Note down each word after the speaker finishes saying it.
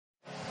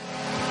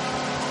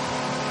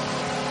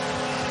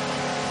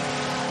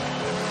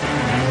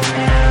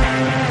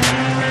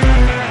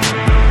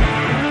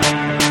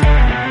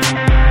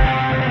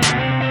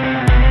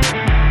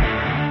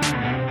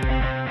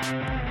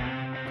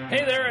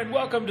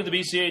Welcome to the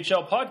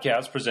BCHL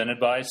podcast presented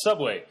by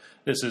Subway.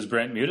 This is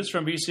Brent Mutis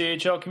from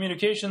BCHL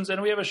Communications,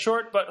 and we have a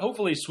short but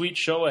hopefully sweet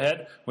show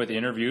ahead with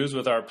interviews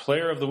with our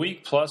Player of the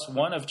Week plus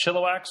one of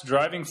Chilliwack's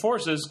driving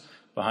forces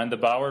behind the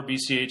Bauer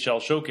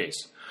BCHL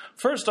Showcase.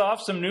 First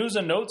off, some news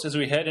and notes as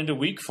we head into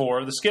Week 4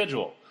 of the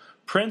schedule.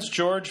 Prince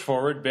George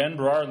forward Ben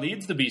Brar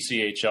leads the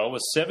BCHL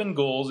with 7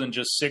 goals in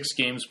just 6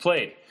 games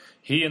played.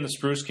 He and the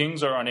Spruce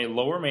Kings are on a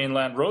lower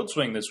mainland road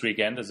swing this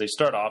weekend as they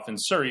start off in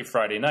Surrey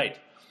Friday night.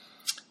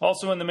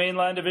 Also in the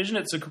mainland division,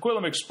 it's the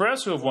Coquitlam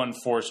Express who have won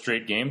 4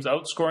 straight games,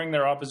 outscoring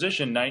their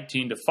opposition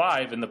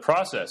 19-5 in the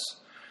process.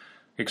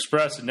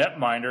 Express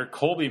netminder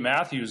Colby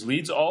Matthews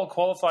leads all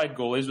qualified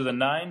goalies with a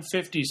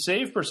 .950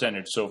 save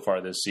percentage so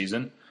far this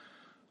season.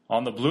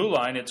 On the blue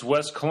line, it's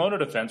West Kelowna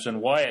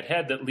defenseman Wyatt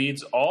Head that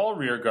leads all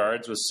rear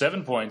guards with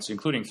 7 points,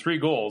 including 3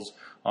 goals,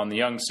 on the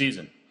young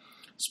season.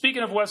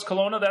 Speaking of West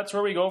Kelowna, that's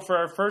where we go for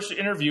our first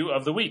interview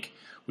of the week.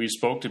 We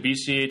spoke to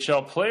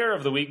BCHL Player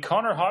of the Week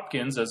Connor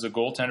Hopkins as the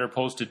goaltender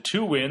posted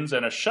 2 wins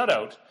and a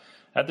shutout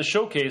at the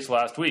Showcase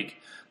last week.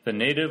 The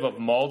native of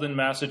Malden,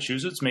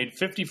 Massachusetts, made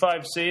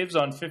 55 saves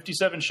on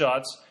 57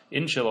 shots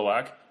in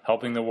Chilliwack,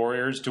 helping the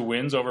Warriors to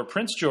wins over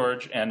Prince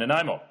George and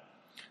Nanaimo.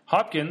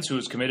 Hopkins, who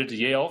is committed to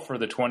Yale for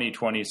the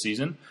 2020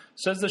 season,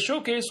 says the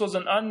Showcase was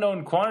an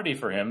unknown quantity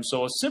for him,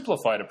 so a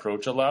simplified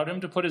approach allowed him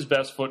to put his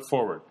best foot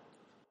forward.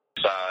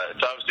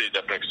 It's obviously a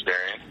different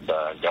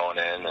experience going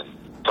in and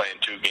playing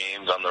 2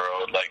 games on the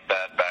road like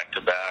that,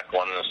 back-to-back,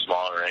 one in a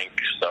small rink.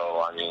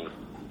 So, I mean,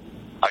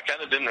 I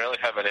kind of didn't really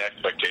have any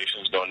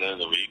expectations going into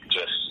the week.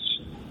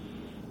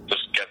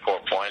 Just get 4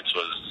 points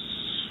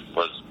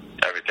was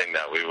everything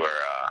that we were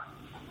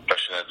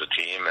pushing as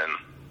a team, and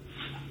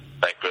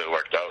thankfully it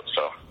worked out.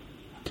 So.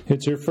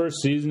 It's your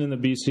first season in the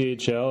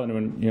BCHL, and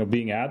when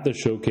being at the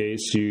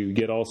Showcase, you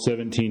get all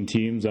 17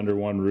 teams under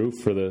one roof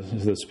for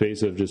the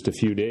space of just a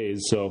few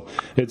days. So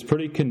it's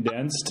pretty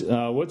condensed.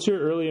 What's your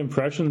early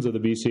impressions of the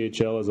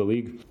BCHL as a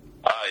league?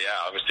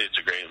 Yeah, obviously it's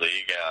a great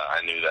league.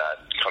 I knew that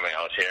coming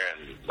out here,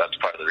 and that's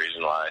part of the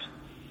reason why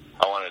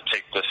I wanted to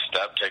take this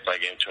step, take my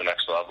game to a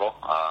next level.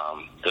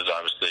 There's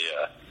obviously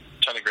a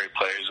ton of great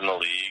players in the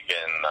league,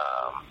 and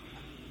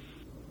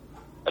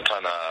a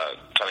ton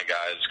of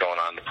guys going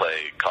on to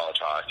play college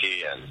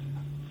hockey, and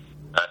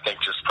I think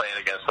just playing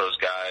against those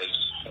guys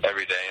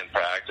every day in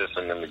practice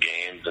and in the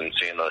games and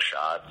seeing those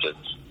shots,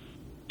 it's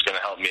going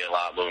to help me a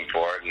lot moving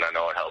forward, and I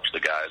know it helps the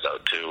guys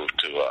out too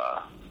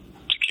to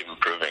keep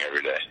improving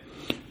every day.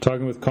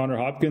 Talking with Connor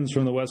Hopkins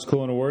from the West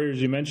Kelowna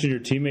Warriors, you mentioned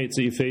your teammates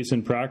that you face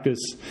in practice.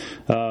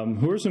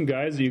 Who are some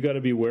guys that you got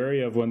to be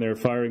wary of when they're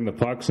firing the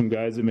puck? Some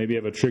guys that maybe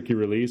have a tricky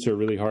release or a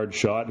really hard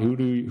shot. Who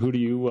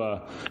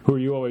are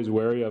you always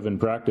wary of in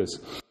practice?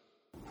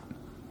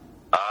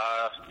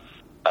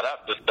 I'd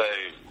have to say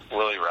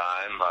Willie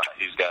Rhyme.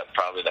 He's got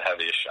probably the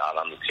heaviest shot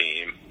on the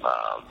team.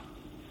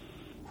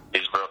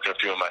 He's broken a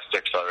few of my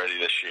sticks already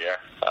this year.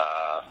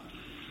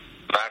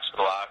 Max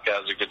Block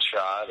has a good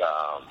shot.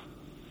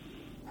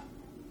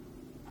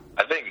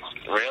 I think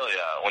really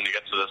when you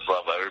get to this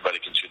level, everybody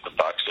can shoot the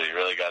puck, so you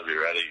really got to be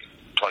ready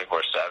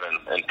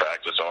 24/7 in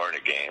practice or in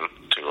a game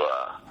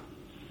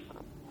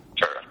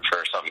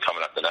for something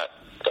coming up the net.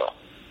 So.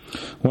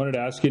 I wanted to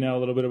ask you now a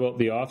little bit about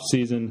the off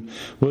season.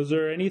 Was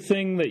there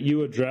anything that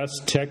you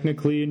addressed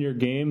technically in your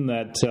game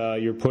that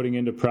you're putting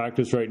into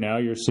practice right now?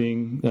 You're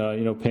seeing,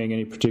 paying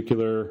any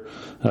particular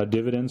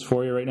dividends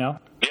for you right now?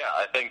 Yeah,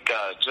 I think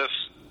just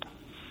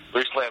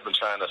recently I've been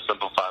trying to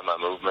simplify my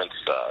movements.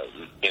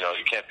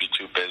 You can't be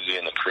too busy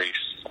in the crease.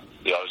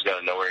 You always got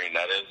to know where your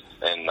net is,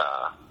 and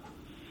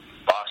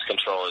box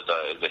control is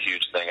a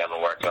huge thing I've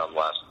been working on the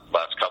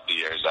last couple of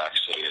years.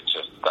 Actually, it's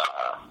just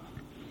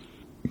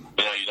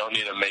you don't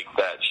need to make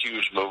that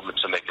huge movement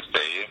to make a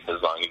save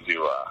as long as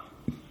you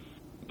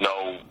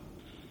know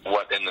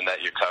what in the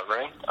net you're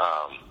covering.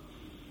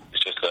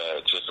 It's just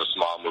a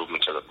small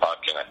movement to the puck,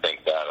 and I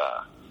think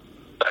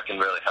that can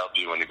really help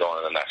you when you're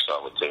going to the next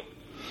level too.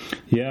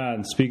 Yeah,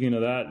 and speaking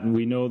of that,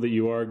 we know that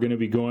you are going to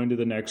be going to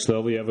the next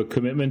level. You have a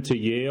commitment to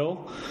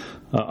Yale,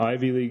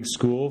 Ivy League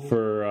school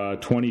for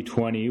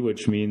 2020,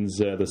 which means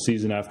the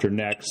season after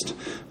next.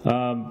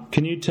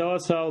 Can you tell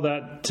us how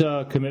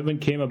that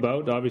commitment came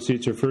about? Obviously,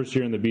 it's your first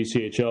year in the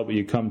BCHL, but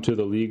you come to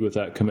the league with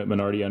that commitment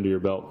already under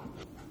your belt.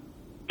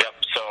 Yep,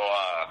 so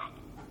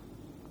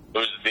it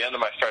was at the end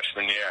of my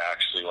freshman year,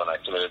 actually, when I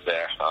committed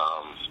there.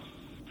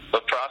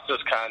 The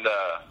process kind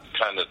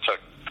of took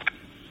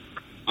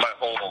my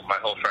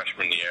whole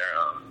freshman year.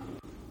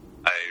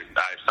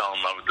 I fell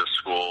in love with the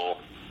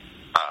school.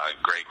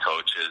 Great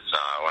coaches.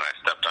 When I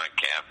stepped on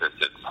campus,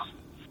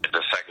 it's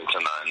a second to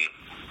none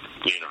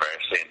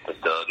university and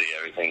facility.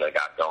 Everything they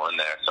got going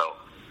there. So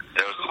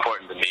it was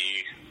important to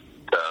me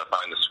to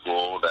find a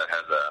school that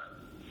has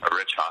a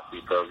rich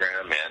hockey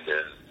program and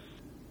is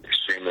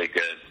extremely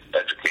good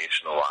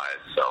educational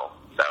wise. So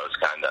that was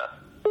kind of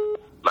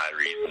my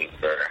reason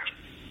for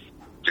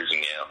choosing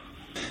Yale.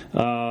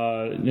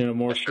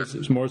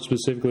 more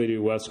specifically to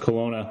West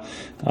Kelowna.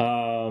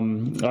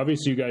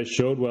 Obviously, you guys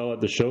showed well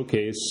at the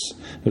showcase.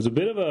 It was a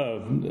bit of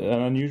an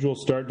unusual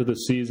start to the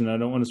season. I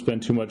don't want to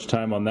spend too much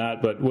time on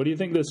that, but what do you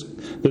think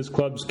this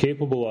club's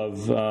capable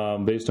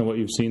of based on what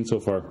you've seen so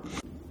far?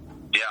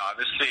 Yeah,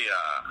 obviously,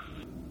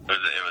 it was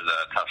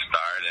a tough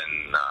start,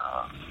 and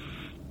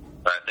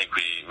I think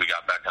we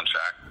got back on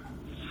track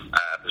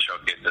at the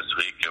showcase this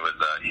week. It was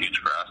huge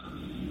for us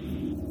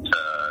to,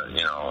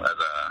 as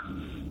a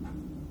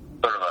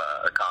sort of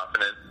a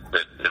confidence.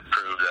 It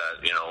proved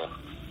that,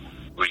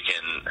 we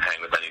can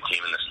hang with any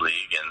team in this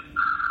league, and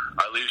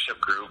our leadership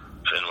group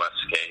in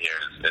West K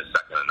here is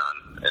second to none.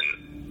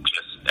 And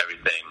just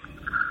everything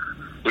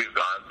we've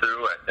gone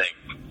through, I think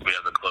we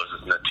have the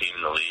closest knit team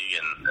in the league,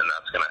 and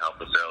that's going to help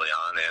us early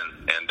on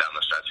and down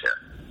the stretch here.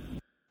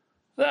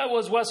 That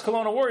was West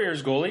Kelowna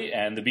Warriors goalie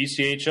and the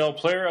BCHL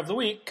Player of the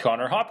Week,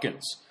 Connor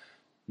Hopkins.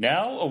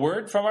 Now, a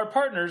word from our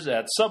partners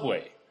at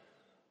Subway.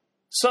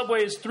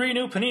 Subway's 3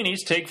 new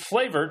paninis take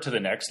flavor to the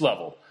next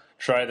level.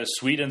 Try the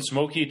sweet and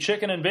smoky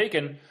chicken and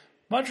bacon,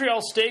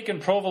 Montreal steak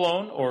and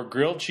provolone, or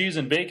grilled cheese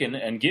and bacon,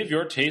 and give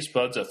your taste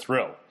buds a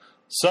thrill.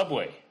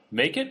 Subway.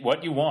 Make it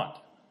what you want.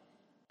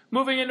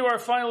 Moving into our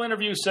final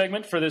interview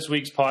segment for this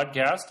week's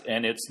podcast,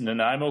 and it's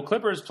Nanaimo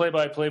Clippers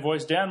play-by-play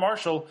voice Dan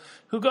Marshall,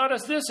 who got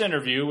us this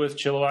interview with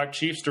Chilliwack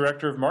Chiefs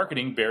Director of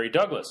Marketing Barry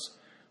Douglas.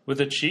 With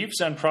the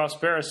Chiefs and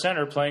Prospera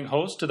Center playing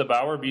host to the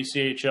Bauer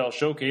BCHL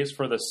Showcase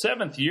for the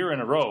 7th year in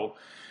a row,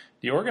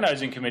 the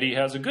organizing committee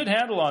has a good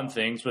handle on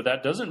things, but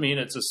that doesn't mean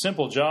it's a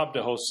simple job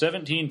to host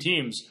 17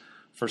 teams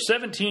for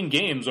 17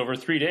 games over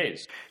 3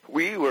 days.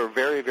 We were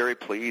very, very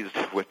pleased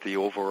with the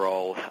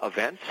overall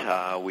event.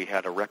 We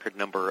had a record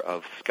number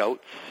of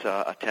scouts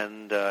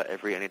attend.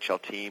 Every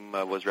NHL team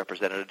was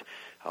represented.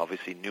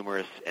 Obviously,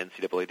 numerous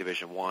NCAA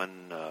Division I,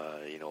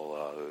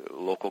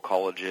 local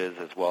colleges,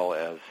 as well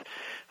as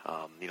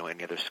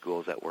any other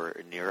schools that were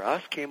near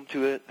us came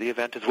to the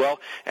event as well.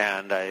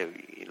 And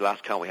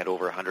last count, we had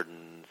over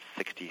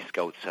 160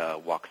 scouts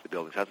walk the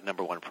building. So that's the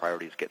number one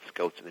priority, is get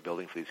scouts in the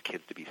building for these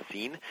kids to be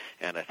seen,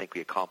 and I think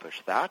we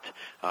accomplished that.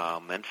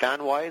 And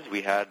fan-wise,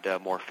 we had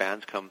more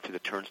fans come to the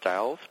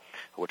turnstiles,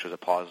 which was a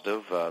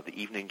positive. The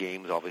evening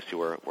games obviously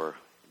were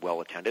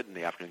well attended, and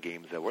the afternoon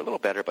games were a little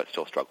better, but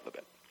still struggled a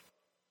bit.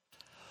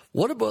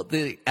 What about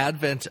the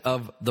advent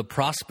of the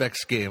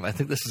prospects game? I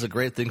think this is a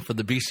great thing for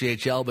the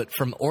BCHL, but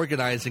from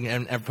organizing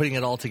and putting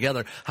it all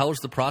together, how was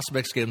the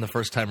prospects game the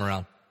first time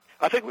around?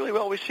 I think really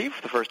well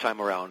received the first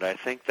time around. I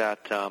think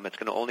that it's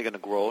only going to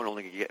grow and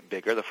only get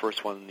bigger. The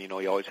first one,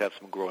 you always have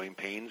some growing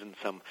pains and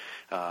some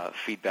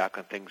feedback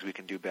on things we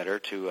can do better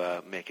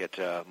to make it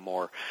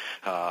more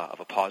of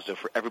a positive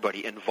for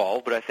everybody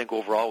involved. But I think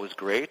overall it was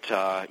great.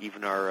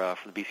 Even our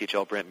from the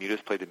BCHL, Brent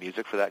Mudis, played the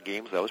music for that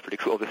game, so that was pretty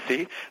cool to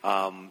see.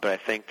 But I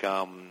think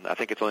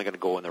it's only going to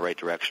go in the right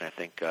direction. I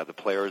think the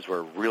players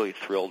were really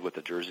thrilled with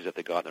the jerseys that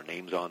they got, their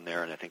names on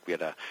there, and I think we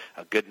had a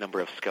good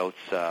number of scouts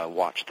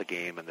watch the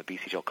game, and the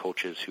BCHL coaches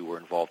who were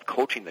involved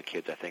coaching the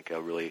kids, I think,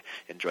 really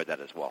enjoyed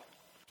that as well.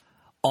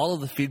 All of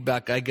the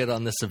feedback I get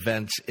on this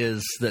event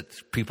is that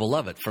people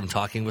love it, from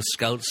talking with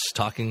scouts,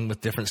 talking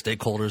with different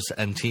stakeholders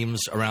and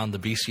teams around the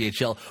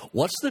BCHL.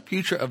 What's the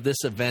future of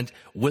this event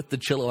with the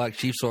Chilliwack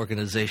Chiefs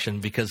organization?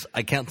 Because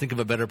I can't think of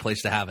a better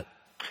place to have it.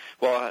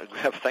 Well,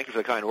 thank you for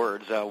the kind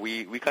words.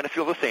 We kind of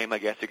feel the same, I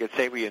guess you could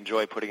say. We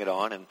enjoy putting it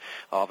on, and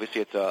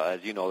obviously it's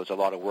as you know, there's a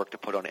lot of work to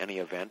put on any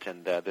event,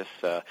 and this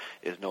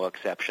is no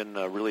exception.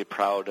 Really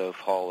proud of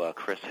how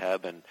Chris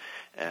Hebb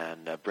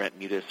and Brent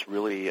Mudis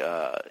really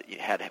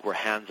were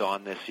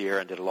hands-on this year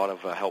and did a lot of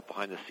help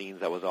behind the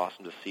scenes. That was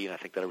awesome to see, and I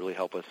think that'll really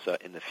help us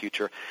in the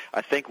future.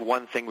 I think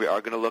one thing we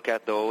are going to look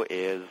at, though,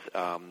 is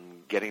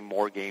getting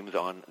more games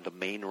on the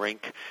main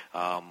rink.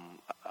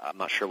 I'm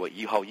not sure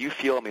how you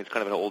feel. I mean, it's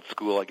kind of an old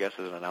school, I guess,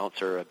 as an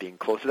announcer, being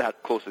close to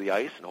the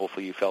ice, and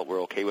hopefully you felt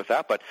we're okay with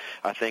that. But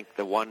I think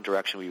the one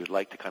direction we would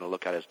like to kind of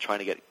look at is trying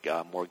to get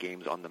more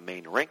games on the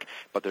main rink.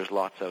 But there's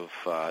lots of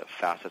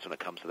facets when it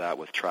comes to that,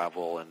 with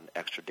travel and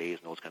extra days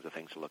and those kinds of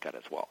things to look at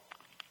as well.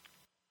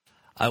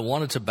 I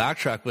wanted to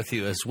backtrack with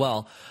you as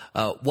well.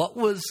 What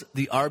was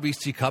the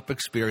RBC Cup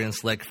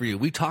experience like for you?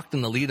 We talked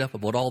in the lead-up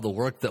about all the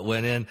work that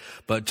went in,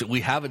 but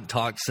we haven't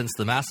talked since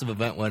the massive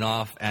event went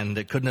off, and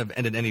it couldn't have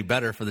ended any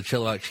better for the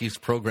Chilliwack Chiefs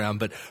program.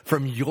 But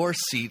from your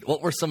seat,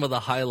 what were some of the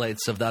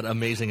highlights of that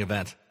amazing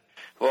event?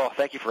 Well,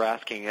 thank you for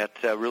asking. It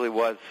really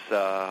was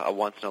a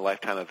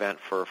once-in-a-lifetime event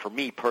for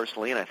me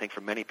personally, and I think for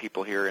many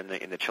people here in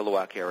the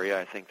Chilliwack area.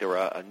 I think there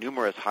were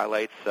numerous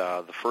highlights.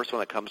 The first one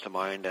that comes to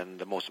mind, and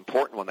the most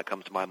important one that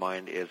comes to my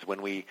mind, is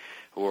when we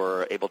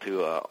were able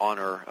to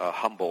honor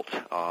Humboldt,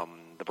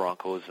 the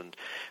Broncos, and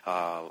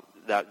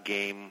that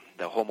game,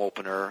 the home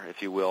opener,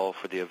 if you will,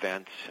 for the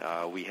event.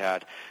 We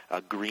had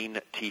a green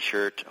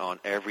T-shirt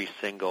on every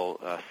single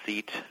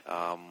seat.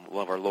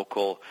 One of our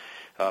local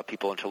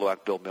people in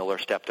Chilliwack, Bill Miller,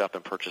 stepped up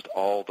and purchased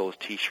all those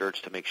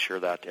T-shirts to make sure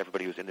that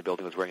everybody who was in the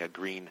building was wearing a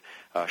green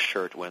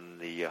shirt when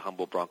the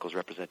Humboldt Broncos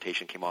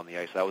representation came on the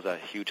ice. That was a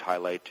huge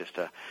highlight, just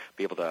to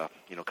be able to,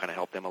 kind of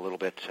help them a little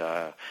bit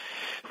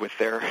with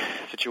their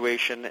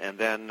situation. And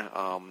then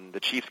the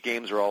Chiefs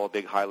games are all a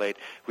big highlight.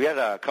 We had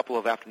a couple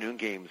of afternoon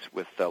games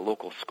with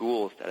local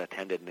schools that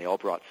attended, and they all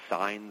brought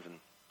signs, and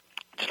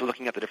just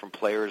looking at the different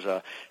players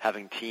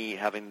having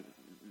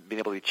been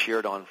able to be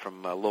cheered on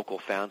from local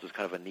fans was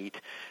kind of a neat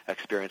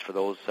experience for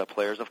those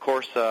players. Of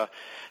course,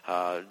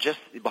 just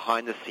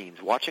behind the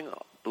scenes, watching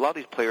a lot of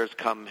these players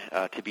come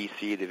to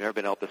BC. They've never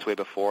been out this way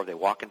before. They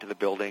walk into the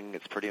building.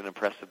 It's pretty an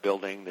impressive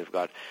building. They've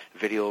got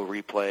video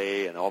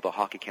replay and all the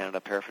Hockey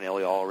Canada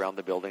paraphernalia all around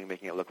the building,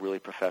 making it look really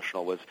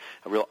professional. Was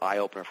a real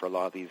eye-opener for a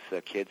lot of these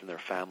kids and their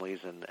families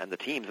and the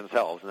teams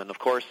themselves. And then, of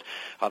course,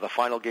 the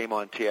final game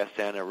on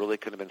TSN, it really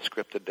couldn't have been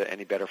scripted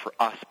any better for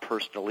us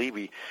personally.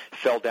 We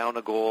fell down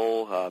a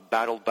goal,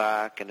 battled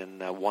back, and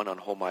then won on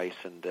home ice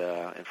and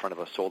in front of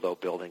a sold-out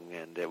building.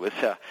 And it was,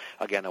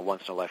 again, a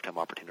once-in-a-lifetime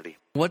opportunity.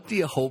 What do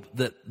you hope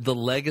that the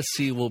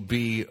legacy will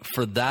be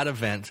for that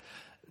event?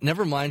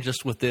 Never mind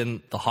just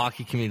within the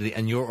hockey community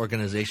and your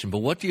organization, but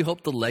what do you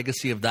hope the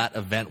legacy of that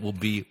event will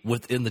be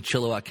within the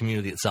Chilliwack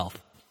community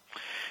itself?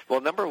 Well,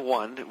 number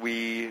one,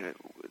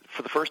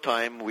 for the first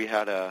time, we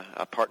had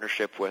a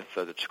partnership with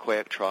the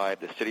Chiquayak Tribe,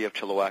 the City of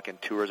Chilliwack, and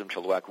Tourism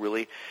Chilliwack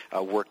really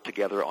worked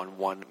together on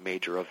one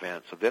major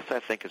event. So this, I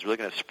think, is really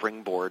going to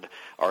springboard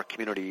our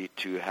community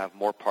to have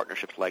more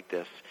partnerships like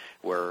this,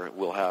 where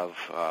we'll have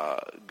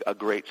a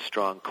great,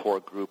 strong core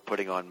group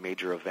putting on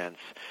major events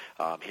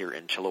here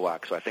in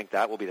Chilliwack. So I think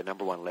that will be the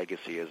number one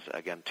legacy is,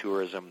 again,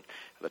 tourism,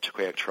 the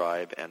Chiquayak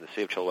Tribe, and the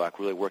City of Chilliwack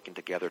really working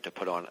together to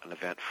put on an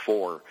event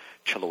for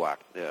Chilliwack.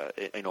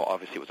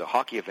 Obviously it was a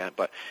hockey event,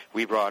 but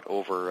we brought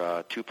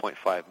over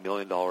 $2.5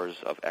 million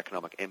of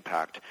economic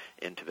impact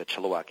into the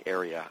Chilliwack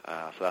area.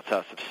 So that's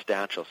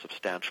a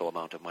substantial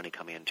amount of money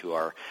coming into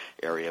our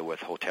area with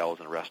hotels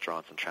and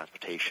restaurants and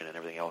transportation and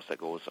everything else that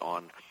goes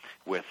on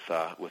with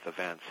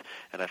events.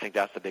 And I think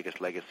that's the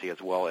biggest legacy,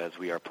 as well as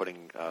we are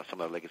putting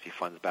some of the legacy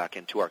funds back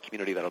into our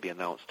community. That'll be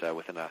announced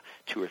within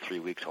 2 or 3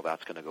 weeks how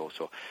that's going to go.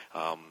 So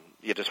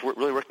just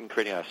really working,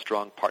 creating a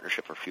strong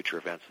partnership for future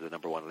events is the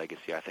number one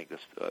legacy I think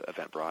this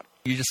event brought.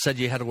 You just said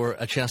you had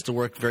a chance to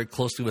work very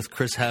closely with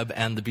Chris Hebb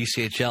and the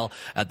BCHL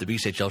at the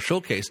BCHL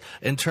Showcase.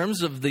 In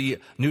terms of the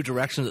new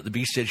direction that the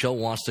BCHL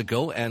wants to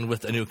go, and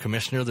with a new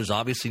commissioner, there's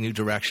obviously new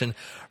direction.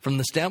 From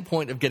the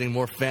standpoint of getting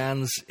more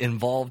fans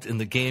involved in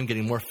the game,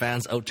 getting more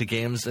fans out to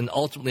games, and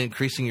ultimately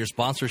increasing your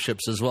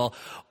sponsorships as well,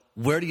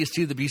 where do you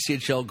see the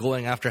BCHL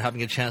going after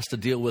having a chance to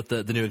deal with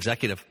the new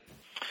executive?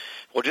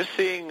 Well, just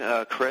seeing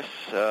Chris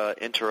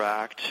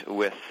interact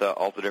with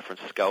all the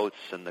different scouts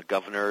and the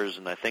governors,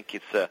 and I think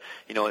it's to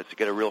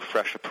get a real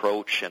fresh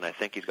approach, and I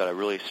think he's got a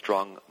really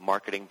strong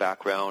marketing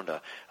background,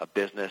 a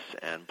business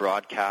and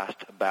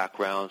broadcast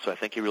background, so I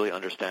think he really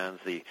understands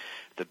the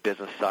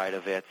business side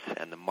of it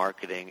and the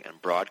marketing and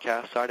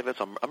broadcast side of it.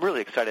 So I'm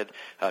really excited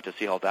to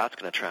see how that's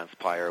going to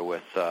transpire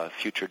with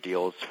future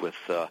deals with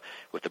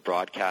the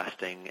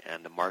broadcasting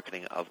and the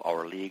marketing of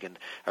our league. And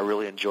I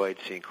really enjoyed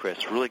seeing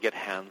Chris really get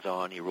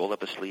hands-on. He rolled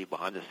up his sleeve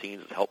behind the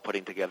scenes, helped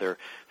putting together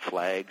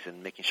flags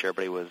and making sure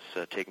everybody was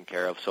taken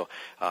care of. So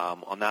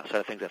on that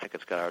side of things, I think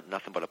it's got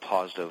nothing but a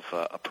positive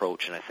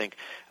approach. And I think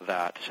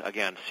that,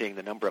 again, seeing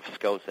the number of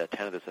scouts that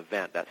attended this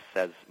event, that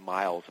says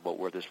miles about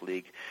where this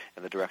league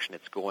and the direction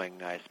it's going.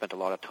 I spent a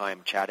lot of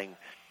time chatting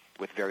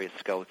with various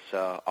scouts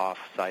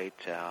off-site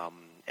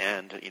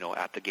and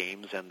at the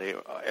games, and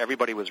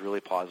everybody was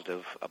really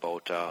positive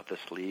about this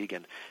league.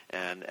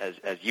 And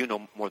as you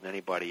know more than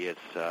anybody,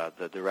 it's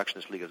the direction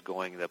this league is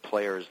going. The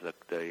players,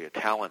 the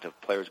talent of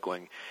players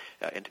going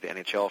into the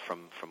NHL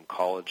from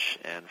college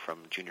and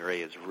from Junior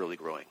A is really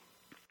growing.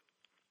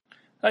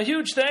 A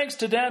huge thanks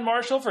to Dan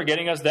Marshall for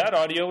getting us that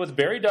audio with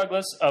Barry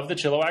Douglas of the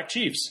Chilliwack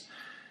Chiefs.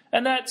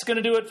 And that's going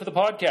to do it for the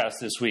podcast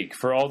this week.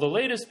 For all the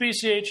latest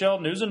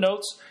BCHL news and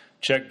notes,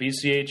 check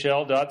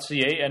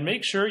bchl.ca and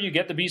make sure you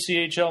get the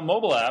BCHL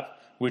mobile app,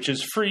 which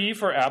is free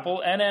for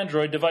Apple and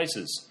Android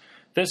devices.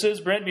 This is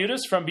Brent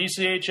Mutis from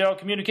BCHL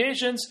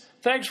Communications.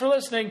 Thanks for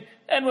listening,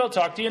 and we'll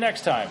talk to you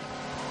next time.